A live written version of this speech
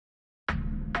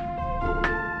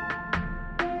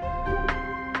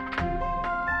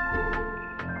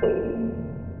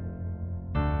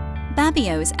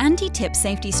Babbio's Anti-Tip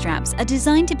Safety Straps are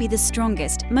designed to be the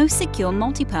strongest, most secure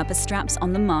multi-purpose straps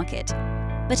on the market.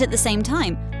 But at the same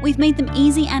time, we've made them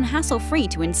easy and hassle-free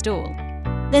to install.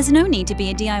 There's no need to be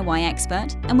a DIY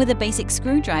expert, and with a basic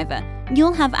screwdriver,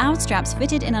 you'll have our straps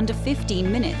fitted in under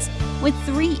 15 minutes with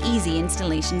 3 easy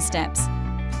installation steps.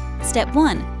 Step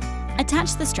 1.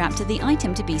 Attach the strap to the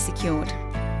item to be secured.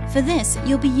 For this,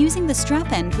 you'll be using the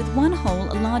strap end with one hole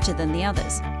larger than the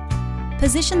others.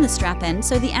 Position the strap end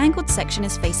so the angled section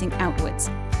is facing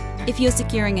outwards. If you're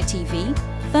securing a TV,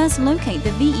 first locate the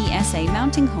VESA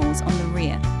mounting holes on the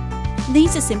rear.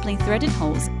 These are simply threaded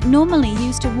holes normally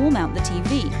used to wall mount the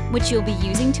TV, which you'll be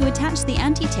using to attach the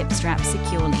anti-tip strap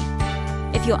securely.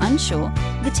 If you're unsure,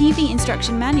 the TV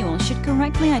instruction manual should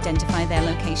correctly identify their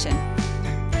location.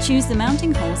 Choose the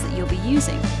mounting holes that you'll be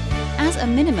using. As a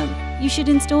minimum, you should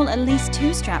install at least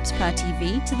 2 straps per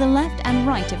TV to the left and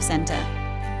right of center.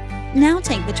 Now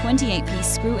take the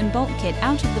 28-piece screw and bolt kit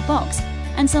out of the box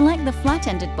and select the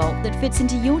flat-ended bolt that fits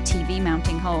into your TV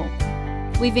mounting hole.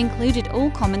 We've included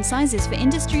all common sizes for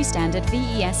industry-standard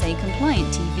VESA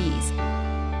compliant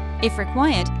TVs. If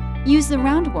required, use the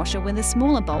round washer with a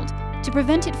smaller bolt to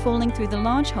prevent it falling through the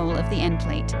large hole of the end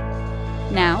plate.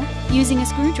 Now, using a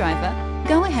screwdriver,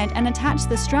 go ahead and attach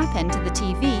the strap end to the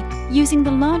TV using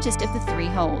the largest of the 3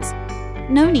 holes.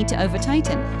 No need to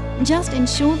over-tighten, just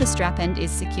ensure the strap end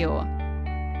is secure.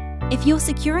 If you're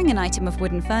securing an item of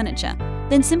wooden furniture,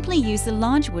 then simply use the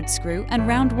large wood screw and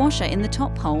round washer in the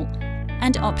top hole,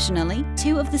 and optionally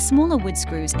 2 of the smaller wood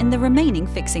screws in the remaining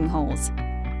fixing holes.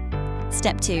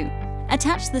 Step 2.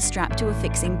 Attach the strap to a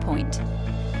fixing point.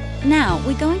 Now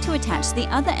we're going to attach the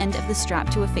other end of the strap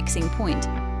to a fixing point.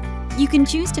 You can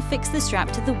choose to fix the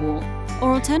strap to the wall,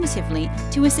 or alternatively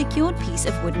to a secured piece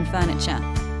of wooden furniture.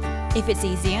 If it's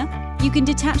easier, you can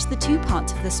detach the 2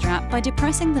 parts of the strap by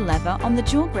depressing the lever on the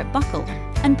jaw grip buckle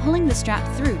and pulling the strap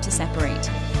through to separate.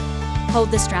 Hold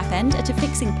the strap end at a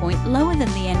fixing point lower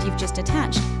than the end you've just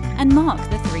attached and mark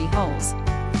the 3 holes.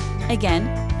 Again,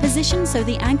 position so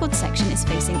the angled section is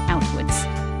facing outwards.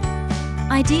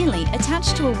 Ideally,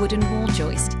 attach to a wooden wall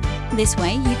joist. This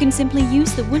way, you can simply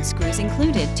use the wood screws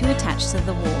included to attach to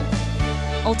the wall.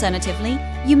 Alternatively,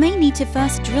 you may need to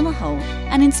first drill a hole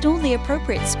and install the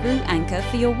appropriate screw anchor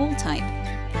for your wall type.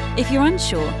 If you're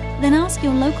unsure, then ask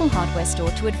your local hardware store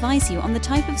to advise you on the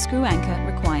type of screw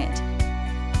anchor required.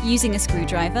 Using a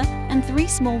screwdriver and 3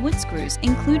 small wood screws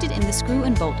included in the screw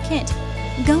and bolt kit,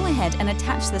 go ahead and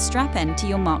attach the strap end to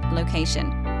your marked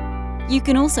location. You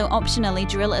can also optionally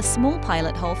drill a small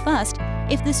pilot hole first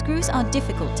if the screws are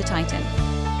difficult to tighten.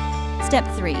 Step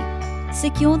 3.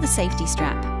 Secure the safety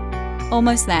strap.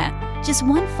 Almost there, just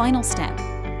one final step.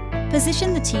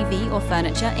 Position the TV or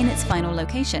furniture in its final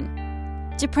location.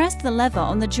 Depress the lever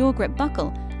on the jaw grip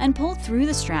buckle and pull through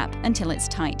the strap until it's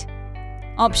tight.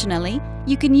 Optionally,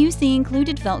 you can use the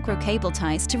included Velcro cable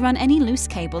ties to run any loose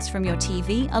cables from your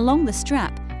TV along the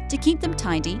strap to keep them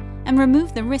tidy and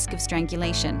remove the risk of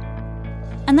strangulation.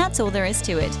 And that's all there is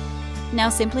to it. Now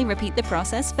simply repeat the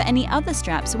process for any other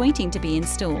straps waiting to be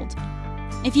installed.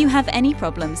 If you have any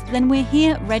problems, then we're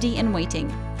here ready and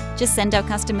waiting. Just send our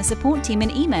customer support team an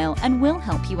email and we'll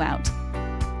help you out.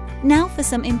 Now for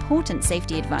some important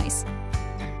safety advice.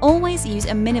 Always use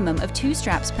a minimum of 2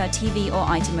 straps per TV or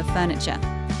item of furniture.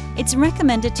 It's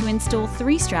recommended to install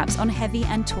 3 straps on heavy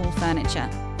and tall furniture.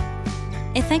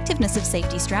 Effectiveness of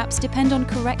safety straps depend on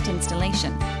correct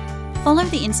installation. Follow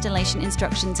the installation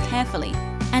instructions carefully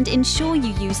and ensure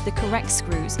you use the correct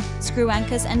screws, screw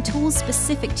anchors and tools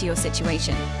specific to your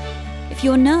situation. If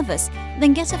you're nervous,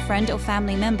 then get a friend or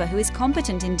family member who is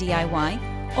competent in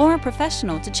DIY or a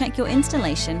professional to check your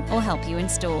installation or help you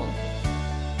install.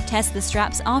 Test the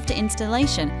straps after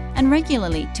installation and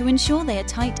regularly to ensure they are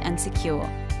tight and secure.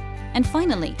 And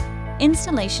finally,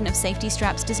 installation of safety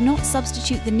straps does not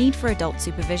substitute the need for adult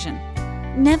supervision.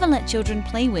 Never let children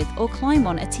play with or climb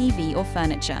on a TV or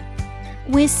furniture.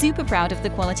 We're super proud of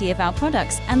the quality of our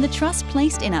products and the trust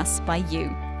placed in us by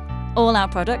you. All our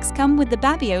products come with the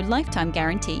Babbio lifetime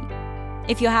guarantee.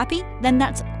 If you're happy, then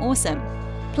that's awesome.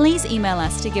 Please email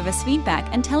us to give us feedback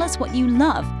and tell us what you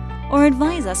love, or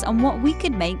advise us on what we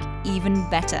could make even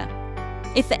better.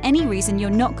 If for any reason you're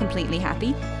not completely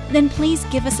happy, then please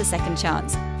give us a second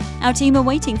chance. Our team are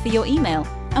waiting for your email,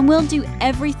 and we'll do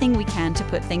everything we can to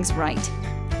put things right.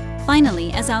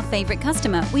 Finally, as our favorite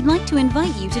customer, we'd like to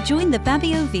invite you to join the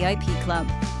Babbio VIP Club.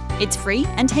 It's free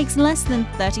and takes less than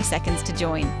 30 seconds to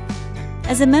join.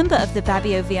 As a member of the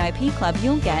Babbio VIP Club,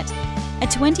 you'll get a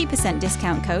 20%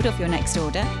 discount code off your next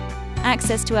order,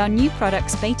 access to our new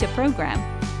products beta program,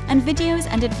 and videos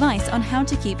and advice on how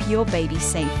to keep your baby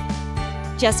safe.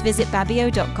 Just visit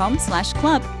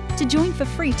babbio.com/club to join for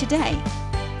free today.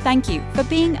 Thank you for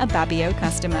being a Babbio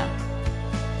customer.